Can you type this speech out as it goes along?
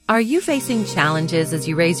Are you facing challenges as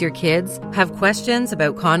you raise your kids? Have questions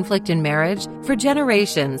about conflict in marriage? For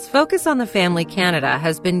generations, Focus on the Family Canada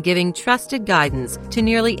has been giving trusted guidance to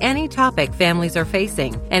nearly any topic families are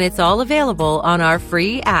facing, and it's all available on our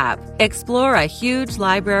free app. Explore a huge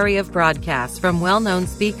library of broadcasts from well-known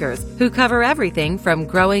speakers who cover everything from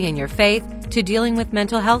growing in your faith to dealing with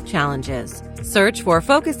mental health challenges. Search for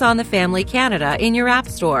Focus on the Family Canada in your app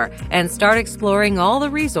store and start exploring all the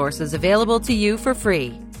resources available to you for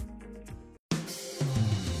free.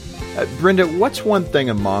 Brenda, what's one thing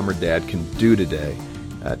a mom or dad can do today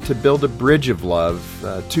to build a bridge of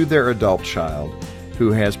love to their adult child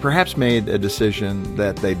who has perhaps made a decision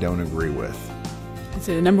that they don't agree with? I'd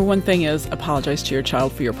say the number one thing is apologize to your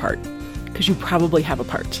child for your part, because you probably have a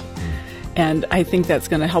part. And I think that's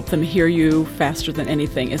going to help them hear you faster than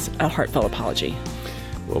anything is a heartfelt apology.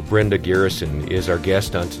 Well, Brenda Garrison is our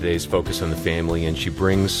guest on today's Focus on the Family, and she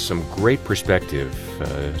brings some great perspective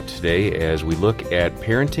today as we look at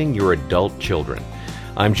parenting your adult children.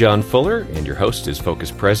 I'm John Fuller, and your host is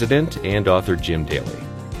Focus President and author Jim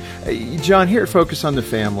Daly. John, here at Focus on the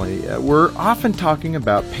Family, we're often talking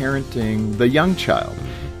about parenting the young child.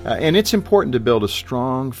 And it's important to build a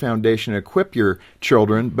strong foundation, equip your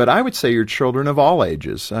children, but I would say your children of all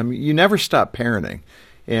ages. I mean, you never stop parenting.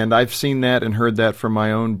 And I've seen that and heard that from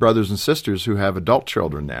my own brothers and sisters who have adult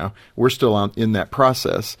children now. We're still in that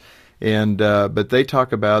process. And but they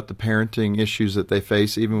talk about the parenting issues that they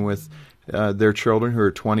face even with their children who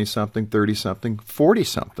are 20-something, 30-something,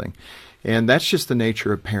 40-something. And that's just the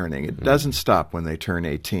nature of parenting. It doesn't stop when they turn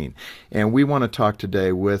 18. And we want to talk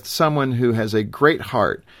today with someone who has a great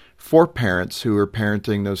heart for parents who are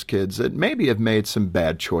parenting those kids that maybe have made some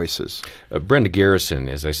bad choices. Brenda Garrison,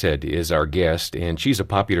 as I said, is our guest, and she's a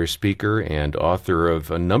popular speaker and author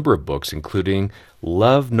of a number of books, including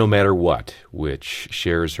Love No Matter What, which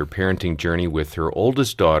shares her parenting journey with her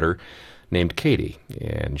oldest daughter named Katie.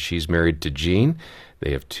 And she's married to Gene.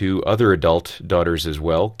 They have two other adult daughters as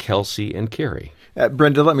well, Kelsey and Carrie.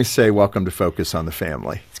 Brenda, let me say welcome to Focus on the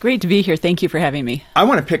Family. It's great to be here. Thank you for having me. I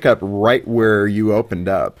want to pick up right where you opened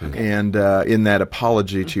up, and in that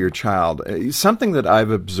apology to your child. Something that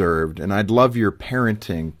I've observed, and I'd love your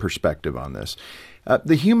parenting perspective on this.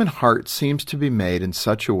 The human heart seems to be made in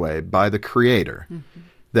such a way by the Creator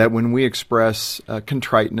that when we express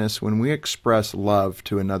contriteness, when we express love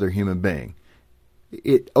to another human being,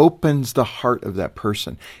 it opens the heart of that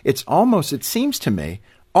person. It's almost, it seems to me,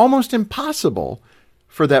 almost impossible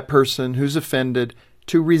for that person who's offended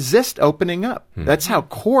to resist opening up. That's how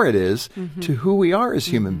core it is to who we are as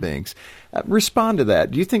human beings. Respond to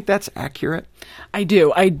that. Do you think that's accurate? I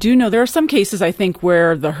do. I do know there are some cases, I think,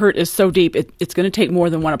 where the hurt is so deep, it's going to take more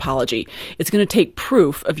than one apology. It's going to take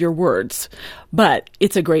proof of your words. But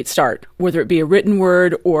it's a great start, whether it be a written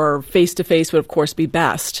word or face-to-face would, of course, be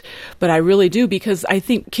best. But I really do, because I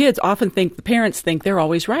think kids often think, the parents think they're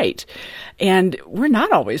always right. And we're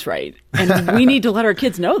not always right. And we need to let our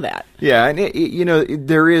kids know that. Yeah, and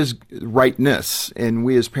there is rightness, and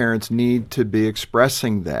we as parents need to be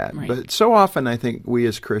expressing that. Right. But so often I think we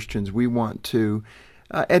as Christians, we want to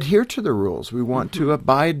adhere to the rules. We want to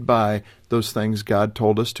abide by those things God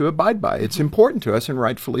told us to abide by. It's important to us, and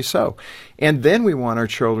rightfully so. And then we want our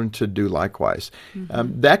children to do likewise.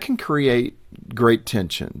 That can create great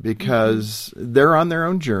tension because they're on their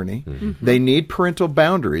own journey. They need parental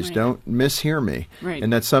boundaries. Right. Don't mishear me. Right.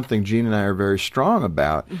 And that's something Gene and I are very strong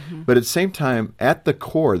about. But at the same time, at the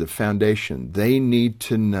core, the foundation, they need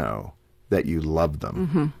to know that you love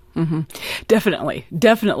them.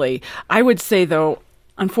 Definitely. I would say, though,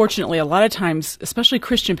 unfortunately, a lot of times, especially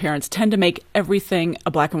Christian parents, tend to make everything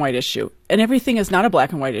a black and white issue. And everything is not a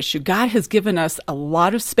black and white issue. God has given us a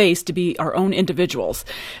lot of space to be our own individuals,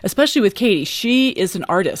 especially with Katie. She is an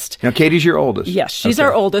artist. Now, Katie's your oldest. Yes, she's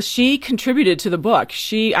our oldest. She contributed to the book.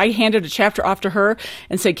 I handed a chapter off to her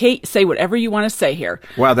and said, Kate, say whatever you want to say here.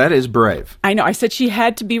 Wow, that is brave. I know. I said she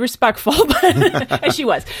had to be respectful, and she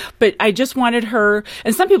was. But I just wanted her,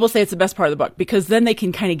 and some people say it's the best part of the book, because then they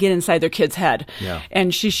can kind of get inside their kid's head. Yeah.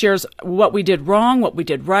 And she shares what we did wrong, what we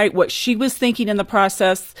did right, what she was thinking in the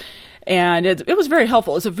process. And it was very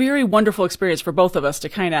helpful. It was a very wonderful experience for both of us to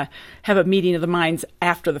kind of have a meeting of the minds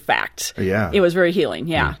after the fact. Yeah. It was very healing,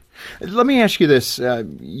 yeah. Let me ask you this.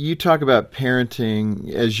 You talk about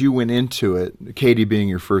parenting as you went into it, Katie being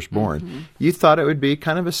your firstborn. You thought it would be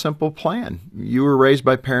kind of a simple plan. You were raised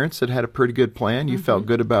by parents that had a pretty good plan. You felt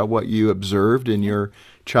good about what you observed in your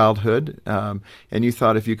childhood, and you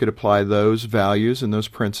thought if you could apply those values and those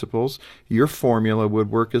principles, your formula would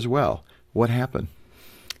work as well. What happened?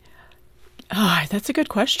 That's a good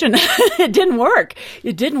question. It didn't work.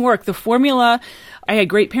 The formula, I had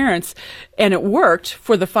great parents, and it worked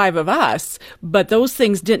for the 5 of us, but those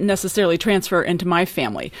things didn't necessarily transfer into my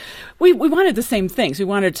family. We wanted the same things. We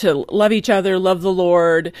wanted to love each other, love the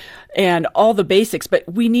Lord, and all the basics, but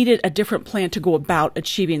we needed a different plan to go about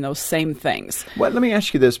achieving those same things. Well, let me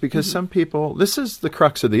ask you this, because some people, this is the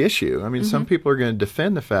crux of the issue. I mean, some people are going to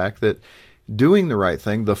defend the fact that doing the right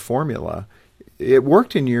thing, the formula, it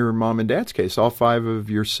worked in your mom and dad's case. All 5 of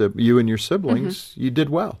you and your siblings, you did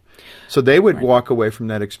well. So they would walk away from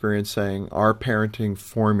that experience saying, our parenting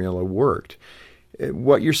formula worked.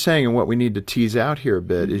 What you're saying and what we need to tease out here a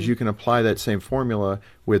bit is you can apply that same formula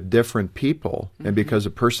with different people. And because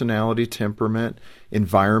of personality, temperament,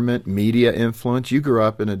 environment, media influence, you grew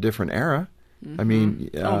up in a different era. I mean,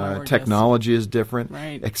 technology is different.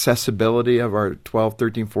 Right. Accessibility of our 12,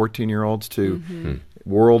 13, 14-year-olds to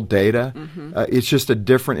world data. It's just a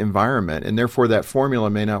different environment, and therefore that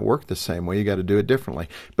formula may not work the same way. You got to do it differently.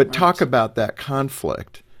 But talk about that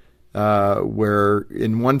conflict where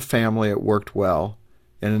in one family it worked well,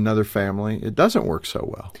 in another family it doesn't work so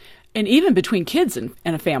well. And even between kids and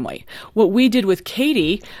a family. What we did with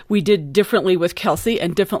Katie, we did differently with Kelsey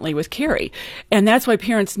and differently with Carrie. And that's why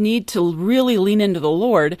parents need to really lean into the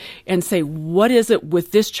Lord and say, what is it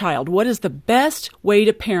with this child? What is the best way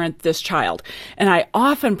to parent this child? And I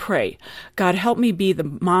often pray, God, help me be the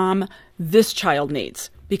mom this child needs,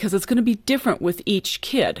 because it's going to be different with each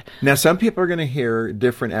kid. Now, some people are going to hear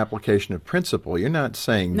different application of principle. You're not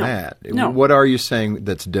saying that. No. What are you saying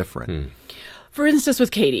that's different? For instance,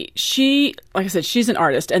 with Katie, like I said, she's an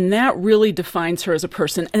artist, and that really defines her as a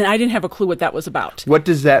person, and I didn't have a clue what that was about. What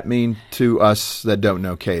does that mean to us that don't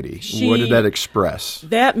know Katie? What did that express?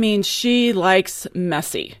 That means she likes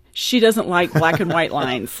messy. She doesn't like black and white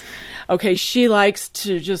lines. Okay, she likes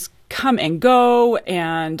to just come and go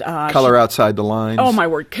and color outside the lines. Oh, my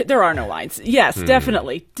word, there are no lines. Yes,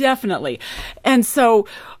 definitely. And so,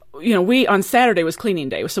 we on Saturday was cleaning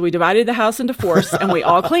day, so we divided the house into 4s and we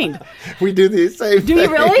all cleaned. We do the same thing. Do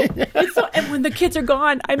you really? And when the kids are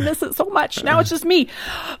gone, I miss it so much. Now it's just me.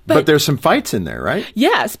 But there's some fights in there, right?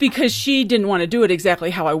 Yes, because she didn't want to do it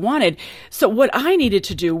exactly how I wanted. So what I needed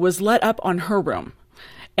to do was let up on her room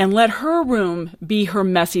and let her room be her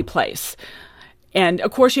messy place. And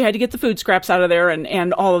of course, you had to get the food scraps out of there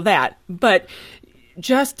and all of that. But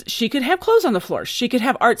she could have clothes on the floor. She could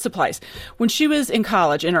have art supplies. When she was in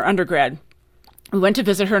college, in her undergrad, we went to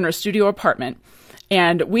visit her in her studio apartment,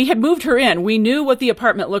 and we had moved her in. We knew what the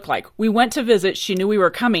apartment looked like. We went to visit. She knew we were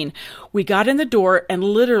coming. We got in the door and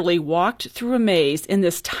literally walked through a maze in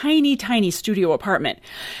this tiny, tiny studio apartment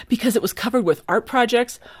because it was covered with art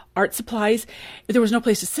projects, art supplies. There was no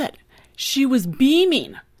place to sit. She was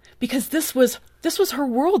beaming because this was her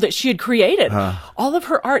world that she had created. All of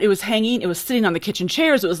her art, it was hanging, it was sitting on the kitchen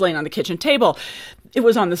chairs, it was laying on the kitchen table, it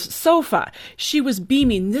was on the sofa. She was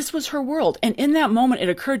beaming. This was her world. And in that moment, it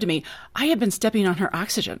occurred to me, I have been stepping on her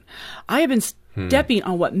oxygen. I have been stepping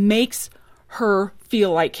on what makes her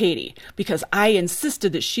feel like Katie, because I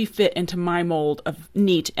insisted that she fit into my mold of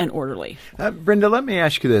neat and orderly. Brenda, let me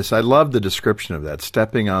ask you this. I love the description of that,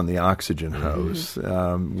 stepping on the oxygen hose.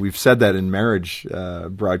 We've said that in marriage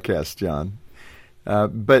broadcasts, John.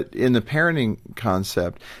 But in the parenting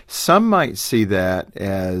concept, some might see that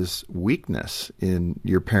as weakness in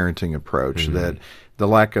your parenting approach, that the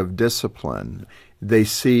lack of discipline. They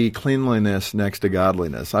see cleanliness next to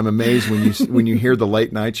godliness. I'm amazed when you hear the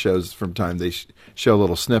late night shows from time. They show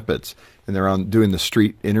little snippets, and they're doing the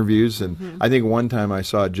street interviews. And I think one time I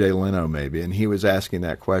saw Jay Leno maybe, and he was asking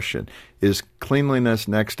that question: is cleanliness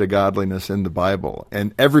next to godliness in the Bible?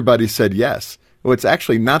 And everybody said yes. Well, it's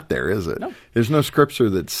actually not there, is it? No. There's no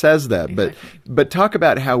scripture that says that. Exactly. But talk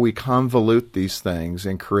about how we convolute these things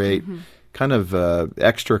and create kind of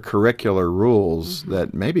extracurricular rules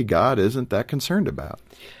that maybe God isn't that concerned about.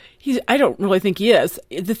 I don't really think he is.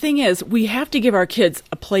 The thing is, we have to give our kids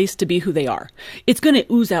a place to be who they are. It's going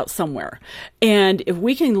to ooze out somewhere. And if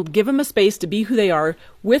we can give them a space to be who they are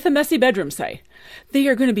with a messy bedroom, say, they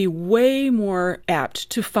are going to be way more apt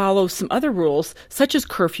to follow some other rules, such as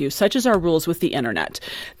curfew, such as our rules with the internet.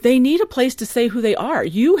 They need a place to say who they are.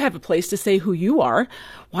 You have a place to say who you are.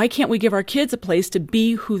 Why can't we give our kids a place to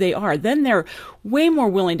be who they are? Then they're way more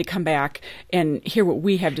willing to come back and hear what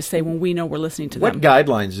we have to say when we know we're listening to them. What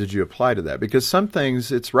guidelines did you apply to that? Because some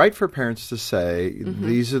things, it's right for parents to say,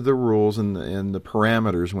 these are the rules and the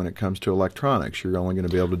parameters when it comes to electronics. You're only going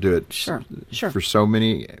to be able to do it Sure. for so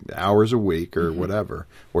many hours a week or whatever,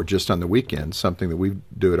 or just on the weekends, something that we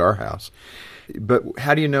do at our house. But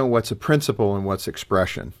how do you know what's a principle and what's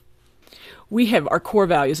expression? We have our core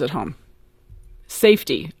values at home.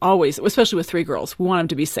 Safety, always, especially with 3 girls. We want them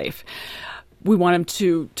to be safe. We want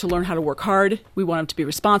them to learn how to work hard. We want them to be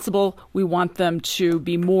responsible. We want them to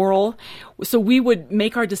be moral. So we would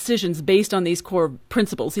make our decisions based on these core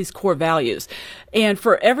principles, these core values. And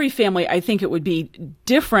for every family, I think it would be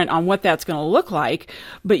different on what that's going to look like,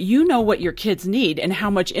 but you know what your kids need and how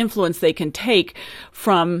much influence they can take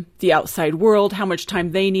from the outside world, how much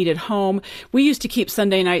time they need at home. We used to keep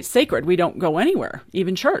Sunday nights sacred. We don't go anywhere,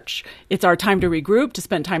 even church. It's our time to regroup, to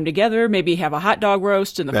spend time together, maybe have a hot dog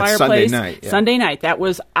roast in the That's fireplace. Sunday night. Yeah. Sunday night. That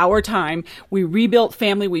was our time. We rebuilt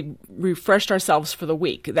family. We refreshed ourselves for the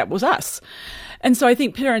week. That was us. And so I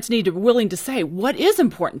think parents need to be willing to say, what is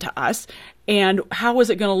important to us and how is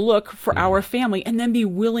it going to look for our family? And then be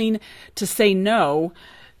willing to say no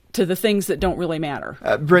to the things that don't really matter.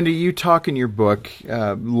 Brenda, you talk in your book,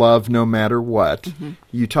 Love No Matter What. Mm-hmm.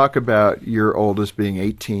 You talk about your oldest being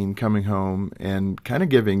 18, coming home, and kind of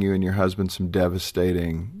giving you and your husband some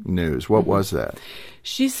devastating news. What was that?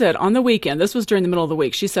 She said on the weekend, this was during the middle of the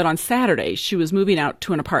week, she said on Saturday she was moving out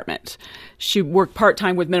to an apartment. She worked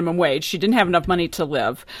part-time with minimum wage. She didn't have enough money to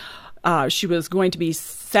live. She was going to be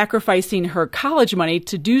sacrificing her college money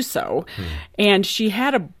to do so. And she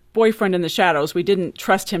had a boyfriend in the shadows. We didn't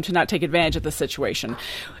trust him to not take advantage of the situation.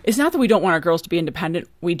 It's not that we don't want our girls to be independent.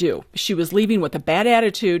 We do. She was leaving with a bad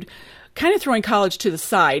attitude, kind of throwing college to the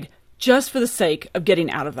side, just for the sake of getting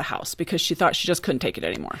out of the house because she thought she just couldn't take it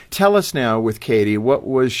anymore. Tell us now with Katie, what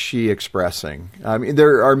was she expressing? I mean,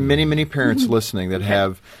 there are many, many parents listening that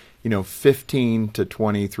have, 15 to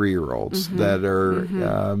 23-year-olds that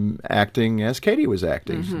are acting as Katie was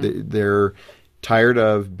acting. They're tired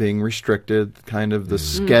of being restricted, kind of the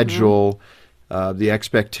schedule, the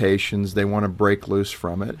expectations. They want to break loose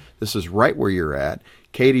from it. This is right where you're at.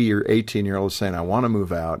 Katie, your 18-year-old, is saying, I want to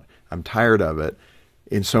move out. I'm tired of it.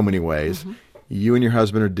 In so many ways. You and your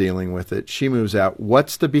husband are dealing with it. She moves out.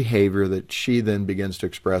 What's the behavior that she then begins to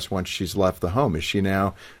express once she's left the home? Is she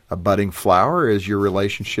now a budding flower? Is your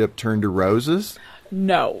relationship turned to roses?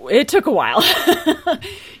 No, it took a while.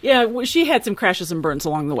 Yeah, she had some crashes and burns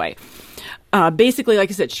along the way. Basically, like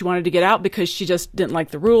I said, she wanted to get out because she just didn't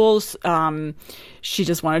like the rules. She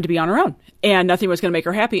just wanted to be on her own. And nothing was going to make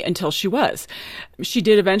her happy until she was. She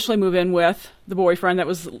did eventually move in with the boyfriend that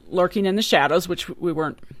was lurking in the shadows, which we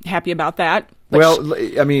weren't happy about that. Well,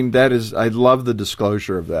 I mean, that is, I love the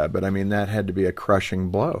disclosure of that, but I mean, that had to be a crushing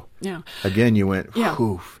blow. Yeah. Again, you went,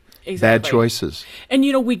 whew, exactly. Bad choices. And,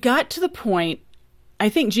 we got to the point, I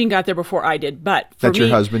think Gene got there before I did, but for That's me,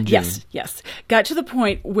 your husband, Gene? Yes. Got to the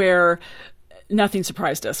point where nothing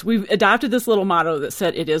surprised us. We've adopted this little motto that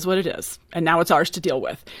said, it is what it is. And now it's ours to deal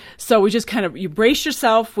with. So we just you brace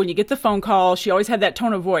yourself when you get the phone call. She always had that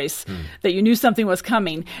tone of voice that you knew something was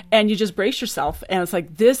coming. And you just brace yourself. And it's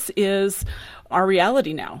like, this is our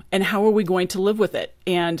reality now. And how are we going to live with it?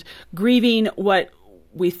 And grieving what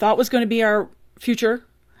we thought was going to be our future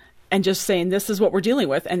and just saying, this is what we're dealing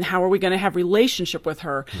with. And how are we going to have relationship with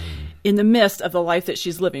her in the midst of the life that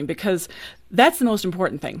she's living? Because that's the most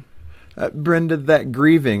important thing. Brenda, that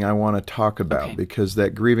grieving I want to talk about because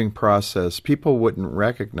that grieving process, people wouldn't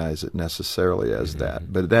recognize it necessarily as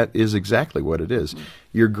that, but that is exactly what it is.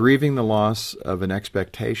 You're grieving the loss of an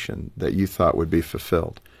expectation that you thought would be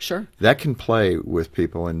fulfilled. Sure. That can play with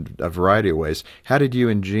people in a variety of ways. How did you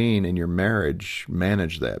and Gene in your marriage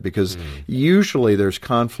manage that? Because usually there's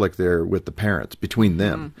conflict there with the parents, between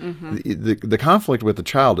them. The conflict with the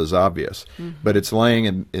child is obvious, but it's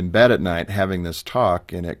laying in bed at night having this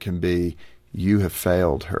talk, and it can be, you have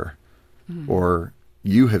failed her, or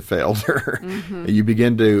you have failed her. You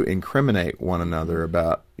begin to incriminate one another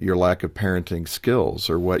about your lack of parenting skills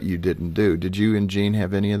or what you didn't do. Did you and Gene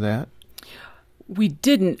have any of that? We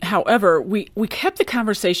didn't. However, we kept the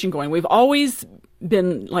conversation going. We've always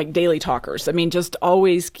been like daily talkers. I mean, just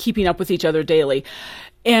always keeping up with each other daily.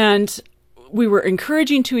 And we were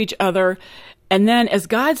encouraging to each other. And then as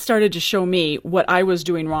God started to show me what I was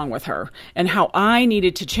doing wrong with her and how I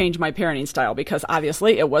needed to change my parenting style, because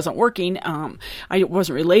obviously it wasn't working. I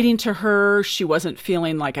wasn't relating to her. She wasn't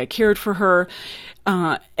feeling like I cared for her.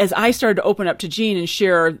 As I started to open up to Gene and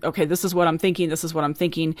share, okay, this is what I'm thinking, this is what I'm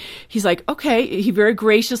thinking, he's like, okay. He very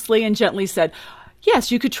graciously and gently said,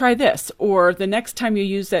 yes, you could try this. Or the next time you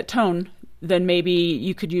use that tone, then maybe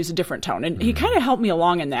you could use a different tone. And he kind of helped me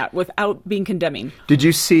along in that without being condemning. Did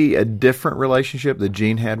you see a different relationship that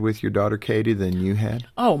Gene had with your daughter, Katie, than you had?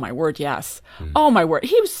 Oh, my word, yes. Oh, my word.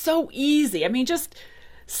 He was so easy. I mean, just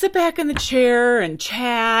sit back in the chair and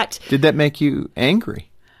chat. Did that make you angry?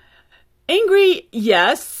 Angry,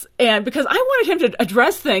 yes, and because I wanted him to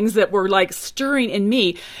address things that were like stirring in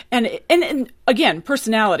me, and again,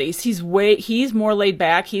 personalities. He's more laid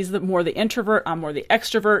back. He's more the introvert. I'm more the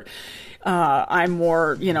extrovert. I'm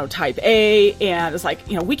more, type A, and it's like,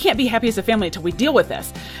 we can't be happy as a family until we deal with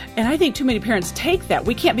this. And I think too many parents take that.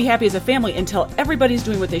 We can't be happy as a family until everybody's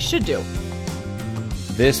doing what they should do.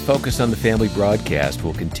 This Focus on the Family broadcast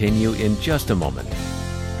will continue in just a moment.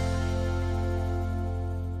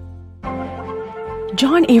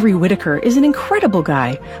 John Avery Whitaker is an incredible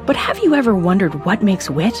guy, but have you ever wondered what makes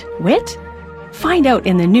wit wit? Find out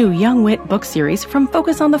in the new Young Wit book series from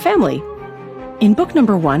Focus on the Family. In book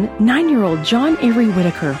number 1, 9-year-old John Avery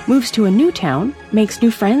Whitaker moves to a new town, makes new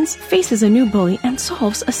friends, faces a new bully, and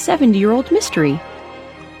solves a 70-year-old mystery.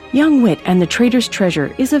 Young Wit and the Trader's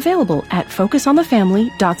Treasure is available at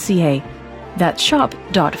focusonthefamily.ca. That's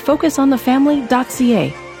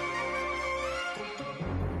shop.focusonthefamily.ca.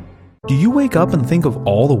 Do you wake up and think of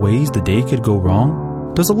all the ways the day could go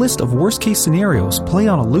wrong? Does a list of worst-case scenarios play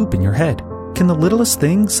on a loop in your head? Can the littlest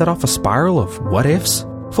thing set off a spiral of what-ifs?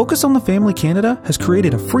 Focus on the Family Canada has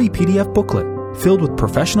created a free PDF booklet filled with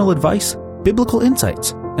professional advice, biblical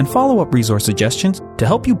insights, and follow-up resource suggestions to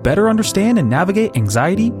help you better understand and navigate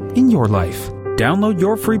anxiety in your life. Download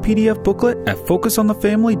your free PDF booklet at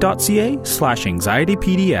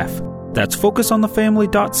focusonthefamily.ca/anxietypdf. That's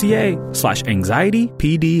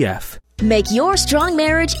focusonthefamily.ca/anxietypdf. Make your strong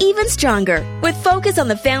marriage even stronger with Focus on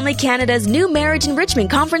the Family Canada's new marriage enrichment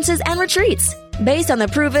conferences and retreats. Based on the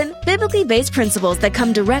proven, biblically based principles that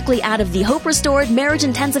come directly out of the Hope Restored Marriage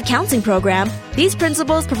Intensive Counseling Program, these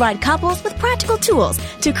principles provide couples with practical tools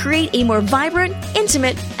to create a more vibrant,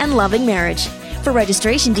 intimate, and loving marriage. For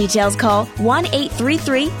registration details, call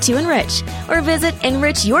 1-833-2ENRICH or visit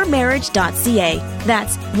enrichyourmarriage.ca.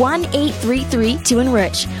 That's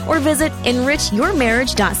 1-833-2ENRICH or visit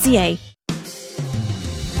enrichyourmarriage.ca.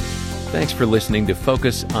 Thanks for listening to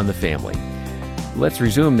Focus on the Family. Let's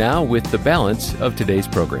resume now with the balance of today's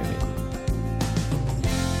programming.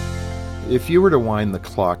 If you were to wind the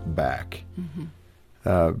clock back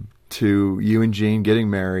to you and Jean getting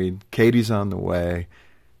married, Katie's on the way,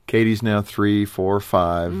 Katie's now 3, 4,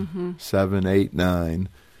 5, 7, 8, 9,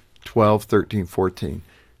 12, 13, 14.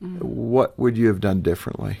 What would you have done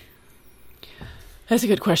differently? That's a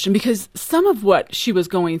good question, because some of what she was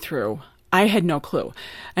going through, I had no clue.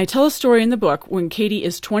 I tell a story in the book when Katie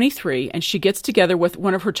is 23 and she gets together with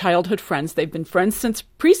one of her childhood friends. They've been friends since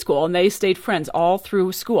preschool and they stayed friends all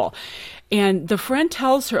through school. And the friend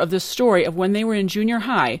tells her of this story of when they were in junior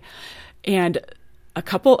high, and a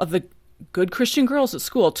couple of the good Christian girls at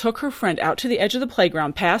school took her friend out to the edge of the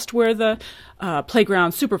playground, past where the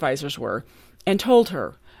playground supervisors were, and told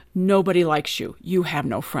her, "Nobody likes you. You have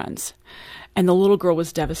no friends." And the little girl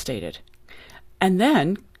was devastated. And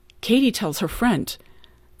then Katie tells her friend,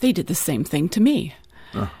 "They did the same thing to me."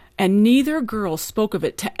 And neither girl spoke of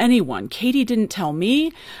it to anyone. Katie didn't tell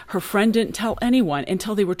me. Her friend didn't tell anyone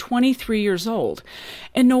until they were 23 years old.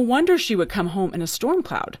 And no wonder she would come home in a storm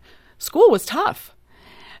cloud. School was tough.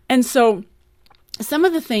 And so some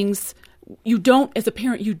of the things as a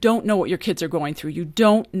parent, you don't know what your kids are going through. You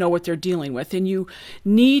don't know what they're dealing with. And you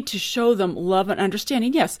need to show them love and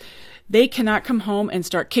understanding. Yes, they cannot come home and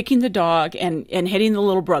start kicking the dog and hitting the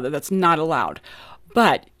little brother. That's not allowed.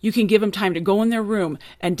 But you can give them time to go in their room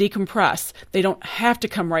and decompress. They don't have to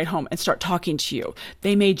come right home and start talking to you.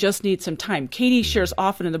 They may just need some time. Katie shares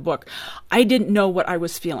often in the book, I didn't know what I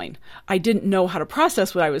was feeling. I didn't know how to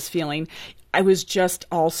process what I was feeling. I was just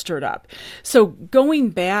all stirred up. So going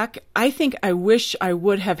back, I think I wish I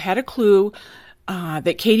would have had a clue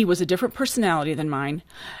that Katie was a different personality than mine,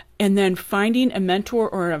 and then finding a mentor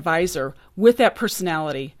or an advisor with that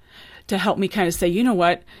personality to help me kind of say, you know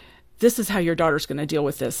what, this is how your daughter's going to deal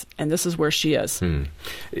with this, and this is where she is.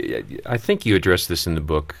 I think you addressed this in the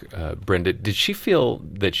book, Brenda. Did she feel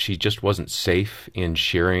that she just wasn't safe in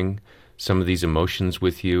sharing some of these emotions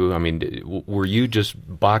with you? I mean, were you just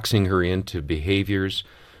boxing her into behaviors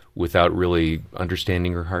without really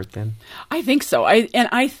understanding her heart then? I think so.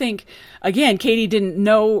 I think, again, Katie didn't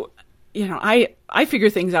know, I figure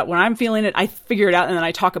things out. When I'm feeling it, I figure it out, and then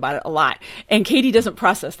I talk about it a lot. And Katie doesn't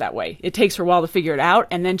process that way. It takes her a while to figure it out,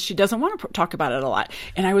 and then she doesn't want to talk about it a lot.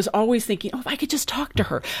 And I was always thinking, if I could just talk to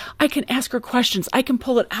her, I can ask her questions, I can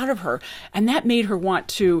pull it out of her. And that made her want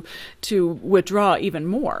to withdraw even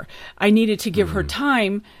more. I needed to give her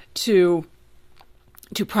time to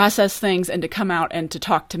to process things and to come out and to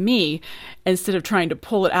talk to me instead of trying to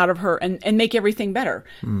pull it out of her and make everything better.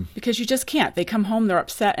 Because you just can't. They come home, they're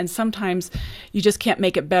upset, and sometimes you just can't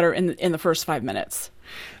make it better in the first 5 minutes.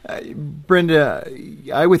 Brenda,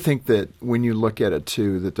 I would think that when you look at it,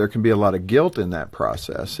 too, that there can be a lot of guilt in that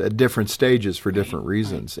process at different stages for different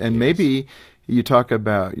reasons. And maybe you talk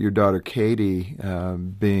about your daughter, Katie,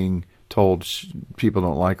 being told people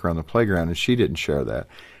don't like her on the playground, and she didn't share that.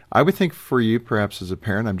 I would think for you, perhaps as a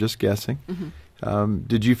parent, I'm just guessing,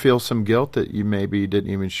 did you feel some guilt that you maybe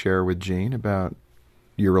didn't even share with Jean about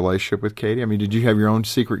your relationship with Katie? I mean, did you have your own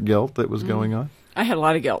secret guilt that was going on? I had a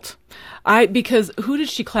lot of guilt. Because who did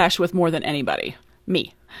she clash with more than anybody?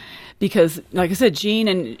 Me. Because, like I said, Jean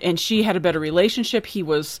and she had a better relationship. He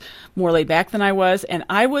was more laid back than I was. And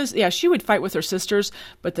I was, she would fight with her sisters,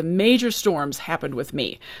 but the major storms happened with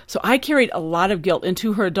me. So I carried a lot of guilt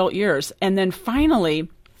into her adult years. And then finally...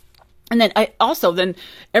 And then then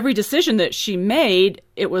every decision that she made,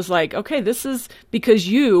 it was like, okay, this is because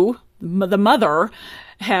you, the mother,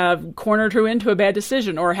 have cornered her into a bad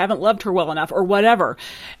decision or haven't loved her well enough or whatever.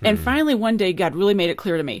 And finally, one day, God really made it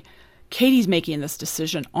clear to me, Katie's making this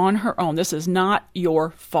decision on her own. This is not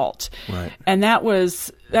your fault. Right. And that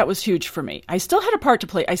was huge for me. I still had a part to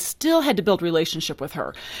play. I still had to build relationship with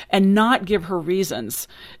her and not give her reasons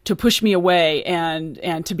to push me away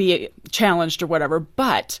and to be challenged or whatever.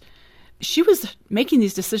 But she was making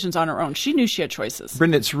these decisions on her own. She knew she had choices.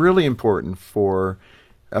 Brenda, it's really important for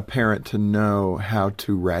a parent to know how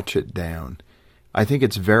to ratchet down. I think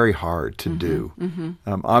it's very hard to do.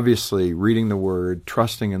 Obviously, reading the Word,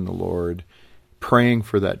 trusting in the Lord, praying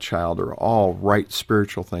for that child are all right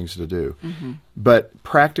spiritual things to do. But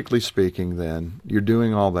practically speaking, then, you're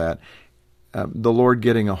doing all that. The Lord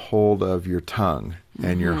getting a hold of your tongue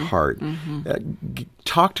and your heart.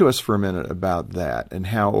 Talk to us for a minute about that and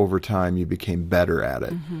how over time you became better at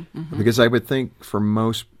it. Because I would think for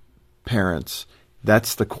most parents,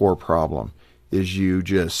 that's the core problem, is you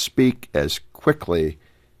just speak as quickly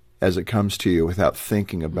as it comes to you without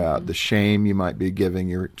thinking about the shame you might be giving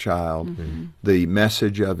your child, the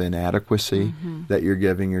message of inadequacy that you're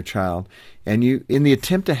giving your child. And you, in the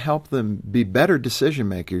attempt to help them be better decision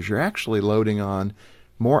makers, you're actually loading on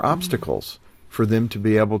more obstacles for them to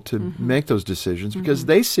be able to make those decisions because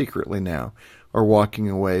they secretly now are walking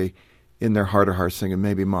away in their heart of hearts thinking,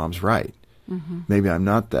 maybe mom's right. Maybe I'm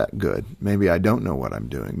not that good. Maybe I don't know what I'm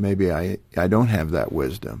doing. Maybe I don't have that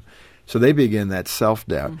wisdom. So they begin that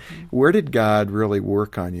self-doubt. Where did God really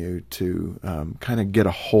work on you to kind of get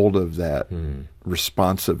a hold of that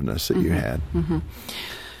responsiveness that you had?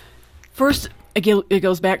 First, it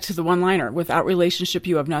goes back to the one-liner, without relationship,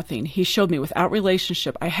 you have nothing. He showed me without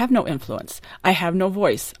relationship, I have no influence. I have no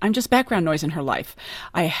voice. I'm just background noise in her life.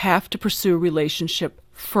 I have to pursue relationship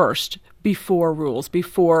first before rules,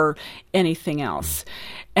 before anything else.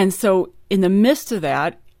 And so in the midst of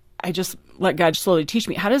that, I just let God slowly teach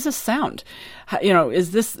me, how does this sound?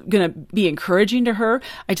 Is this going to be encouraging to her?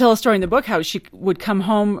 I tell a story in the book how she would come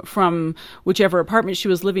home from whichever apartment she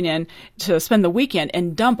was living in to spend the weekend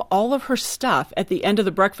and dump all of her stuff at the end of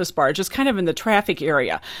the breakfast bar, just kind of in the traffic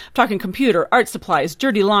area. I'm talking computer, art supplies,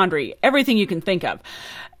 dirty laundry, everything you can think of.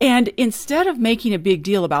 And instead of making a big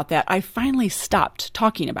deal about that, I finally stopped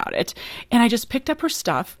talking about it. And I just picked up her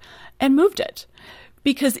stuff and moved it.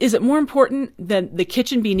 Because is it more important that the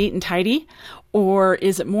kitchen be neat and tidy? Or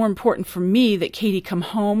is it more important for me that Katie come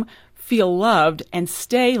home, feel loved, and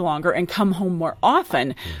stay longer and come home more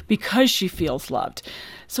often because she feels loved?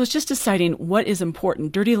 So it's just deciding what is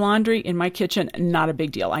important. Dirty laundry in my kitchen, not a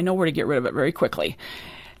big deal. I know where to get rid of it very quickly.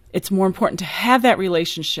 It's more important to have that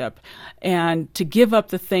relationship and to give up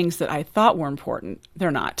the things that I thought were important. They're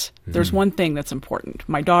not. There's one thing that's important,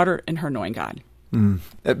 my daughter and her knowing God.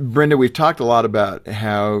 Brenda, we've talked a lot about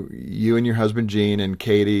how you and your husband, Jean, and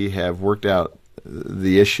Katie have worked out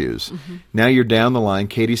the issues. Now you're down the line.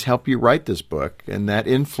 Katie's helped you write this book, and that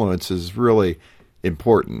influence is really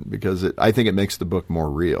important because I think it makes the book more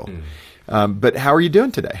real. But how are you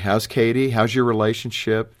doing today? How's Katie? How's your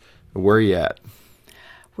relationship? Where are you at?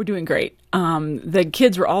 We're doing great. The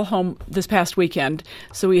kids were all home this past weekend.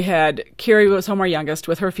 So we had Carrie was home, our youngest,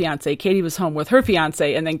 with her fiance. Katie was home with her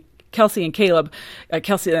fiance, and then Kelsey and Caleb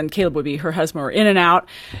would be her husband, were in and out.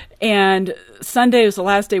 And Sunday was the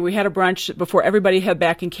last day. We had a brunch before everybody head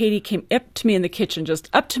back, and Katie came up to me in the kitchen, just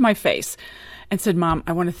up to my face, and said, Mom,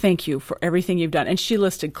 I want to thank you for everything you've done. And she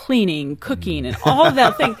listed cleaning, cooking, and all of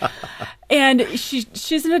that thing. And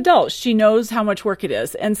she's an adult. She knows how much work it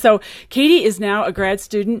is. And so Katie is now a grad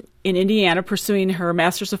student in Indiana pursuing her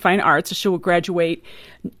Master's of Fine Arts. She will graduate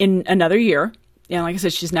in another year. And like I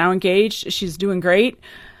said, she's now engaged. She's doing great.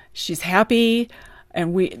 She's happy.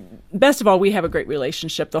 best of all, we have a great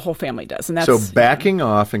relationship. The whole family does. And that's, so backing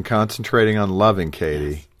off and concentrating on loving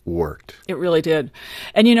Katie worked. It really did.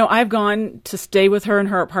 And, I've gone to stay with her in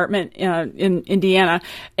her apartment in Indiana,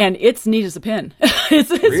 and it's neat as a pin.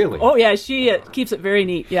 Really? Oh, yeah. She keeps it very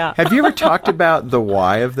neat. Yeah. Have you ever talked about the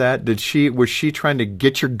why of that? Was she trying to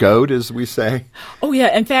get your goat, as we say? Oh,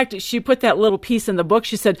 yeah. In fact, she put that little piece in the book.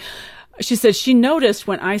 She said she noticed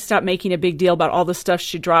when I stopped making a big deal about all the stuff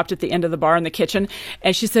she dropped at the end of the bar in the kitchen.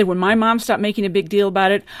 And she said, when my mom stopped making a big deal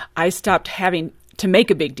about it, I stopped having to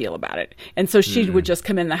make a big deal about it. And so she would just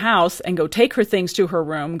come in the house and go take her things to her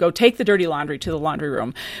room, go take the dirty laundry to the laundry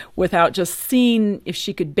room without just seeing if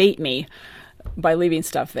she could bait me by leaving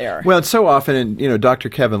stuff there. Well, it's so often, and Dr.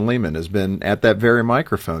 Kevin Lehman has been at that very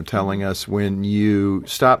microphone telling us when you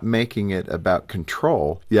stop making it about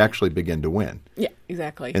control, you actually begin to win. Yeah,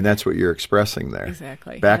 exactly. And that's what you're expressing there.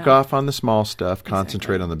 Exactly. Back off on the small stuff,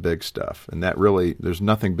 concentrate on the big stuff. And that really, there's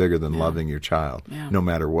nothing bigger than loving your child, no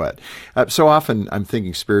matter what. So often I'm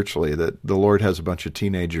thinking spiritually that the Lord has a bunch of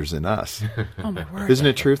teenagers in us. Oh, my word. Isn't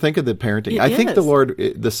it true? Think of the parenting. I think the Lord,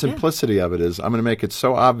 the simplicity of it is, I'm going to make it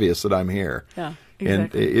so obvious that I'm here. Yeah.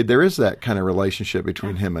 Exactly. And there is that kind of relationship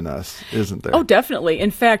between him and us, isn't there? Oh, definitely.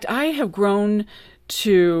 In fact, I have grown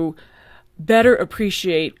to better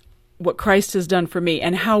appreciate what Christ has done for me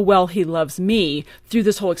and how well he loves me through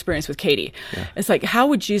this whole experience with Katie. Yeah. It's like, how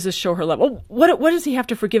would Jesus show her love? Oh, what does he have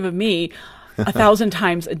to forgive of me 1,000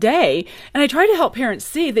 times a day? And I try to help parents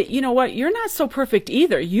see that, you're not so perfect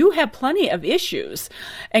either. You have plenty of issues,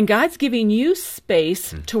 and God's giving you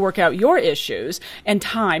space to work out your issues and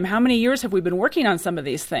time. How many years have we been working on some of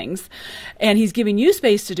these things? And he's giving you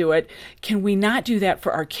space to do it. Can we not do that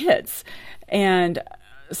for our kids? And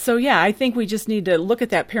so, I think we just need to look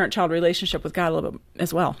at that parent-child relationship with God a little bit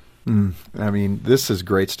as well. This is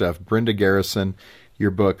great stuff. Brenda Garrison,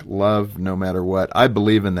 your book, Love No Matter What. I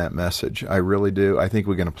believe in that message. I really do. I think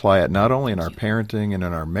we can apply it not only in our parenting and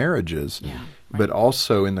in our marriages, but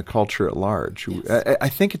also in the culture at large. Yes. I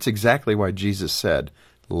think it's exactly why Jesus said,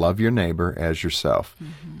 love your neighbor as yourself,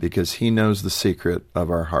 because he knows the secret of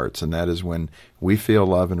our hearts, and that is when we feel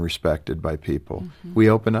loved and respected by people, we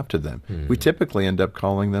open up to them. We typically end up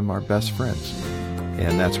calling them our best friends,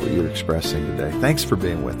 and that's what you're expressing today. Thanks for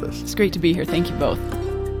being with us. It's great to be here. Thank you both.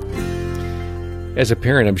 As a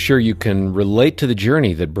parent, I'm sure you can relate to the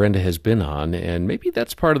journey that Brenda has been on, and maybe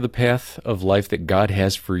that's part of the path of life that God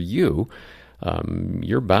has for you.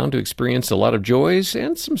 You're bound to experience a lot of joys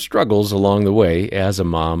and some struggles along the way as a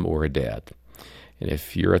mom or a dad. And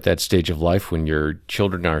if you're at that stage of life when your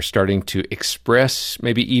children are starting to express,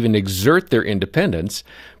 maybe even exert their independence,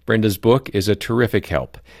 Brenda's book is a terrific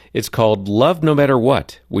help. It's called Love No Matter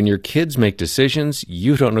What, When Your Kids Make Decisions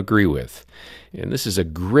You Don't Agree With. And this is a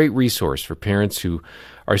great resource for parents who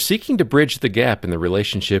are seeking to bridge the gap in the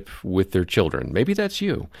relationship with their children. Maybe that's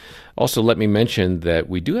you. Also, let me mention that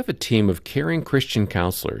we do have a team of caring Christian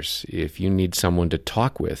counselors if you need someone to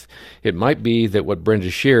talk with. It might be that what Brenda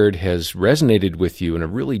shared has resonated with you in a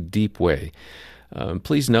really deep way.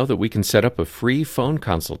 Please know that we can set up a free phone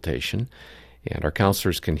consultation, and our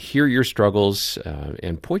counselors can hear your struggles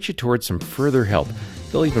and point you towards some further help.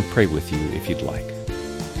 They'll even pray with you if you'd like.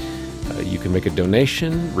 You can make a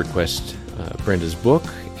donation, request Brenda's book,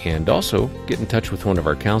 and also get in touch with one of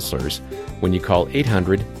our counselors when you call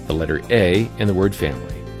 800, the letter A, and the word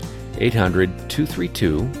family,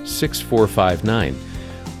 800-232-6459,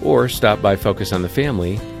 or stop by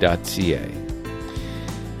focusonthefamily.ca.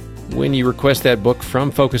 When you request that book from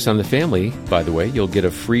Focus on the Family, by the way, you'll get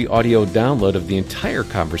a free audio download of the entire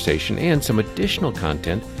conversation and some additional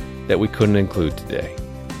content that we couldn't include today.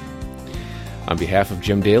 On behalf of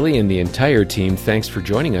Jim Daly and the entire team, thanks for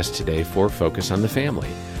joining us today for Focus on the Family.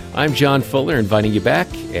 I'm John Fuller, inviting you back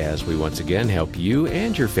as we once again help you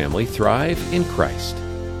and your family thrive in Christ.